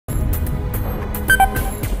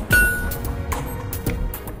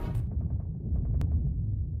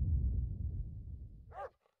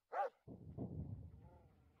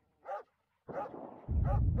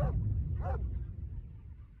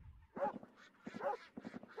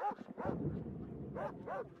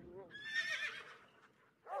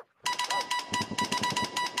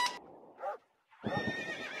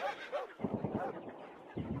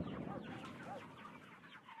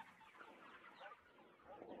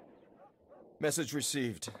Message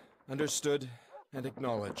received. Understood and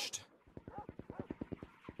acknowledged.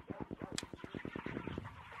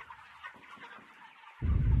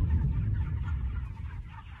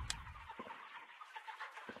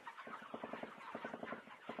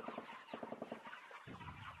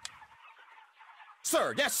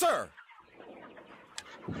 Sir, yes, sir!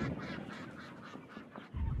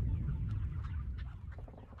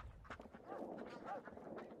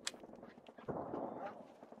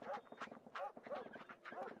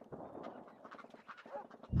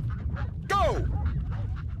 Go!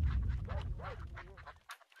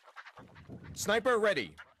 Sniper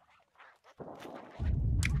ready.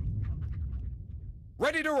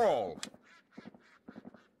 Ready to roll.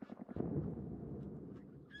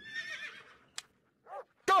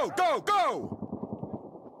 Go, go, go!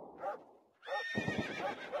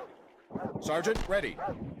 Sergeant, ready.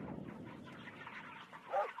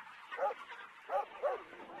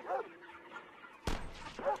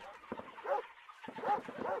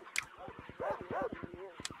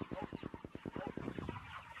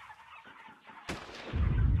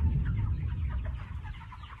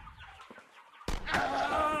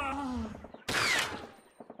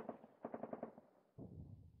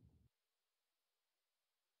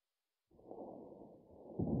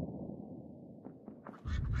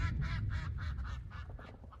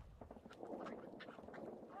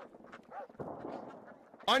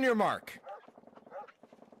 On your mark.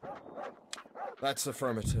 That's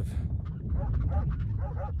affirmative.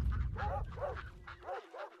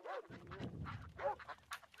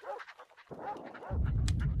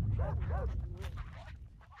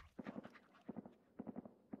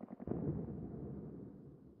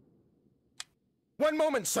 One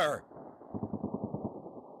moment, sir.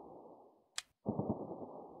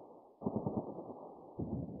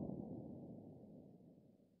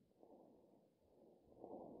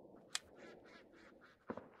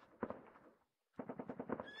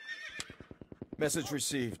 Message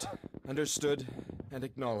received. Understood and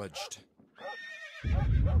acknowledged.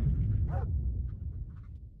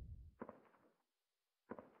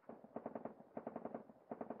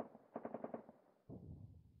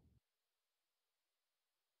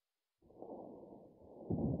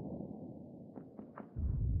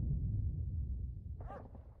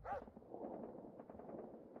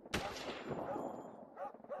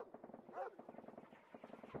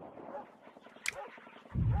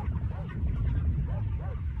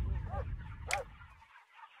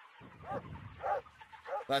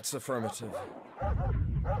 That's affirmative.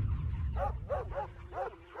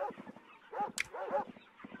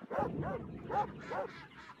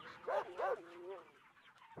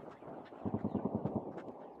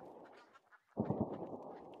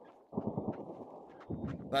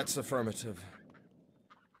 That's affirmative.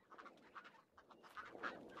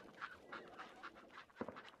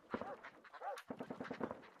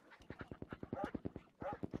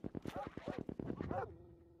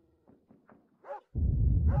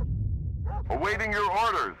 Awaiting your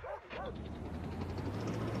orders.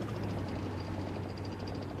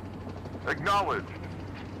 Acknowledged.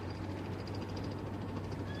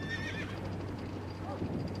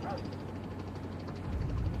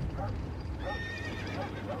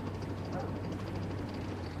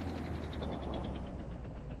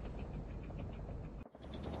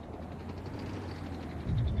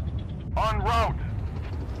 En route.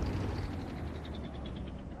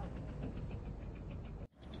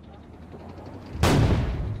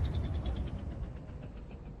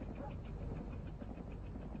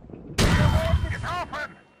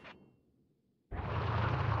 Open!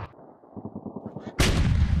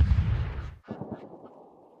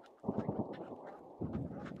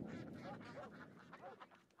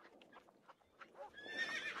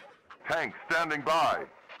 Tank standing by.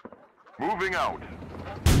 Moving out.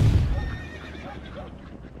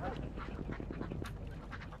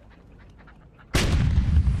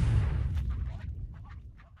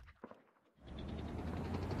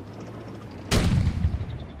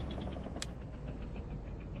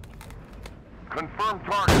 Confirm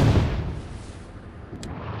target.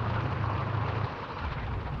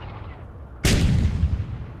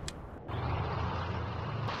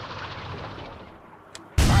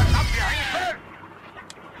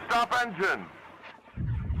 Stop engine.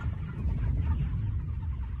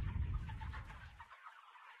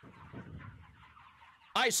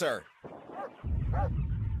 Aye, sir.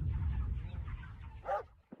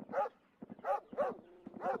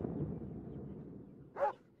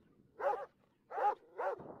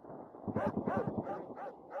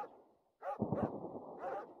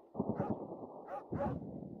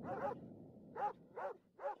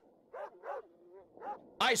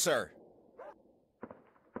 Aye, sir.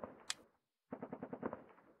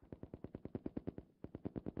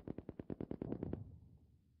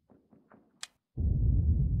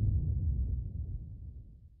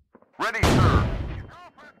 Ready, sir.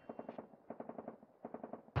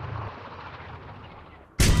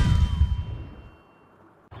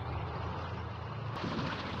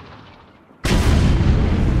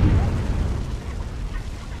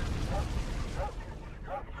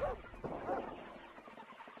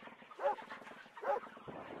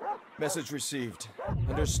 Message received.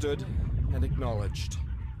 Understood and acknowledged.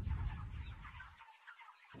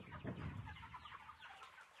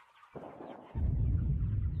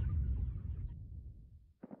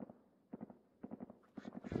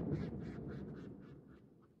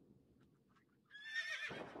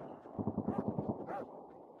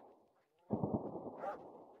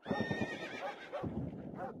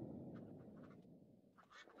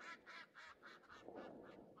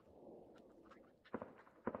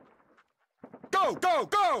 Go, go,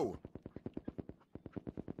 go!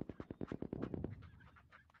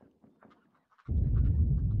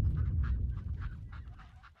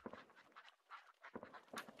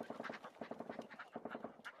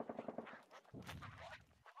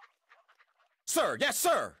 Sir, yes,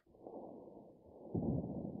 sir!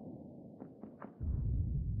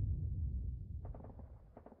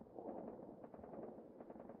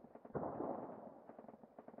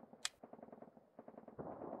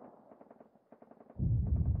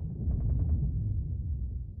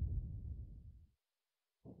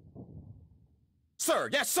 Sir,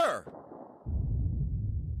 yes, sir!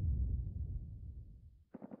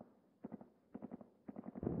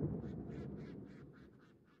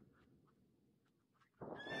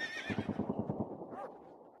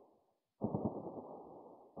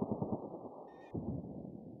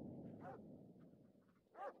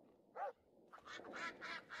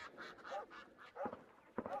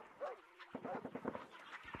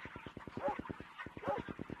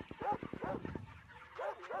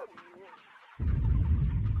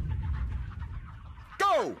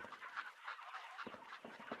 Go!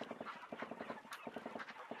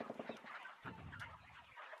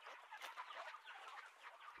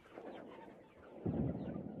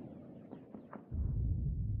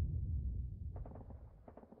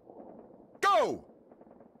 Go!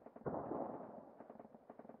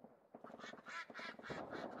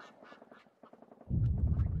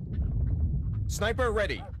 Sniper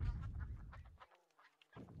ready.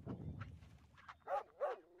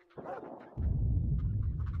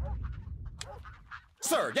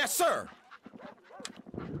 Sir, yes, sir!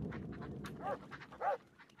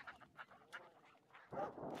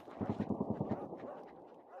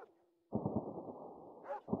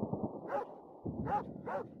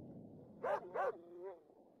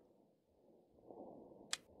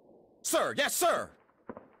 Sir, yes, sir!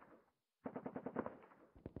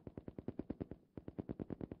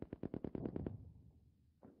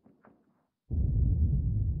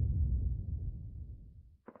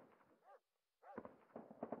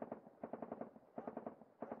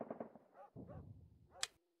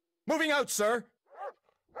 Moving out, sir!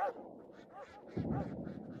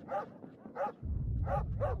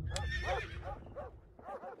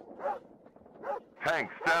 Tank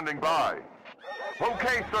standing by.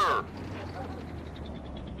 Okay, sir.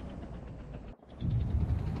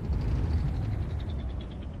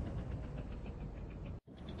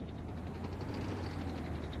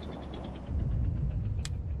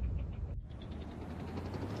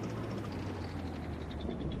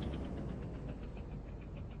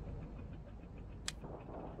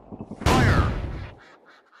 Fire!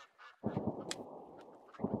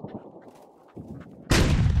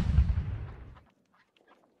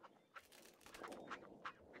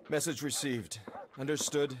 Message received.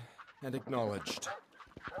 Understood and acknowledged.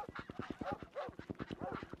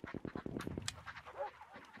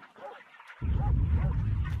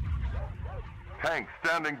 Tank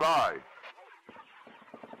standing by.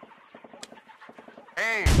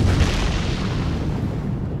 Aim!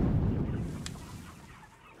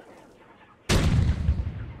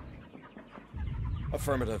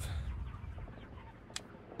 Affirmative.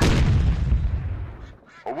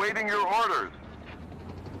 Awaiting your orders.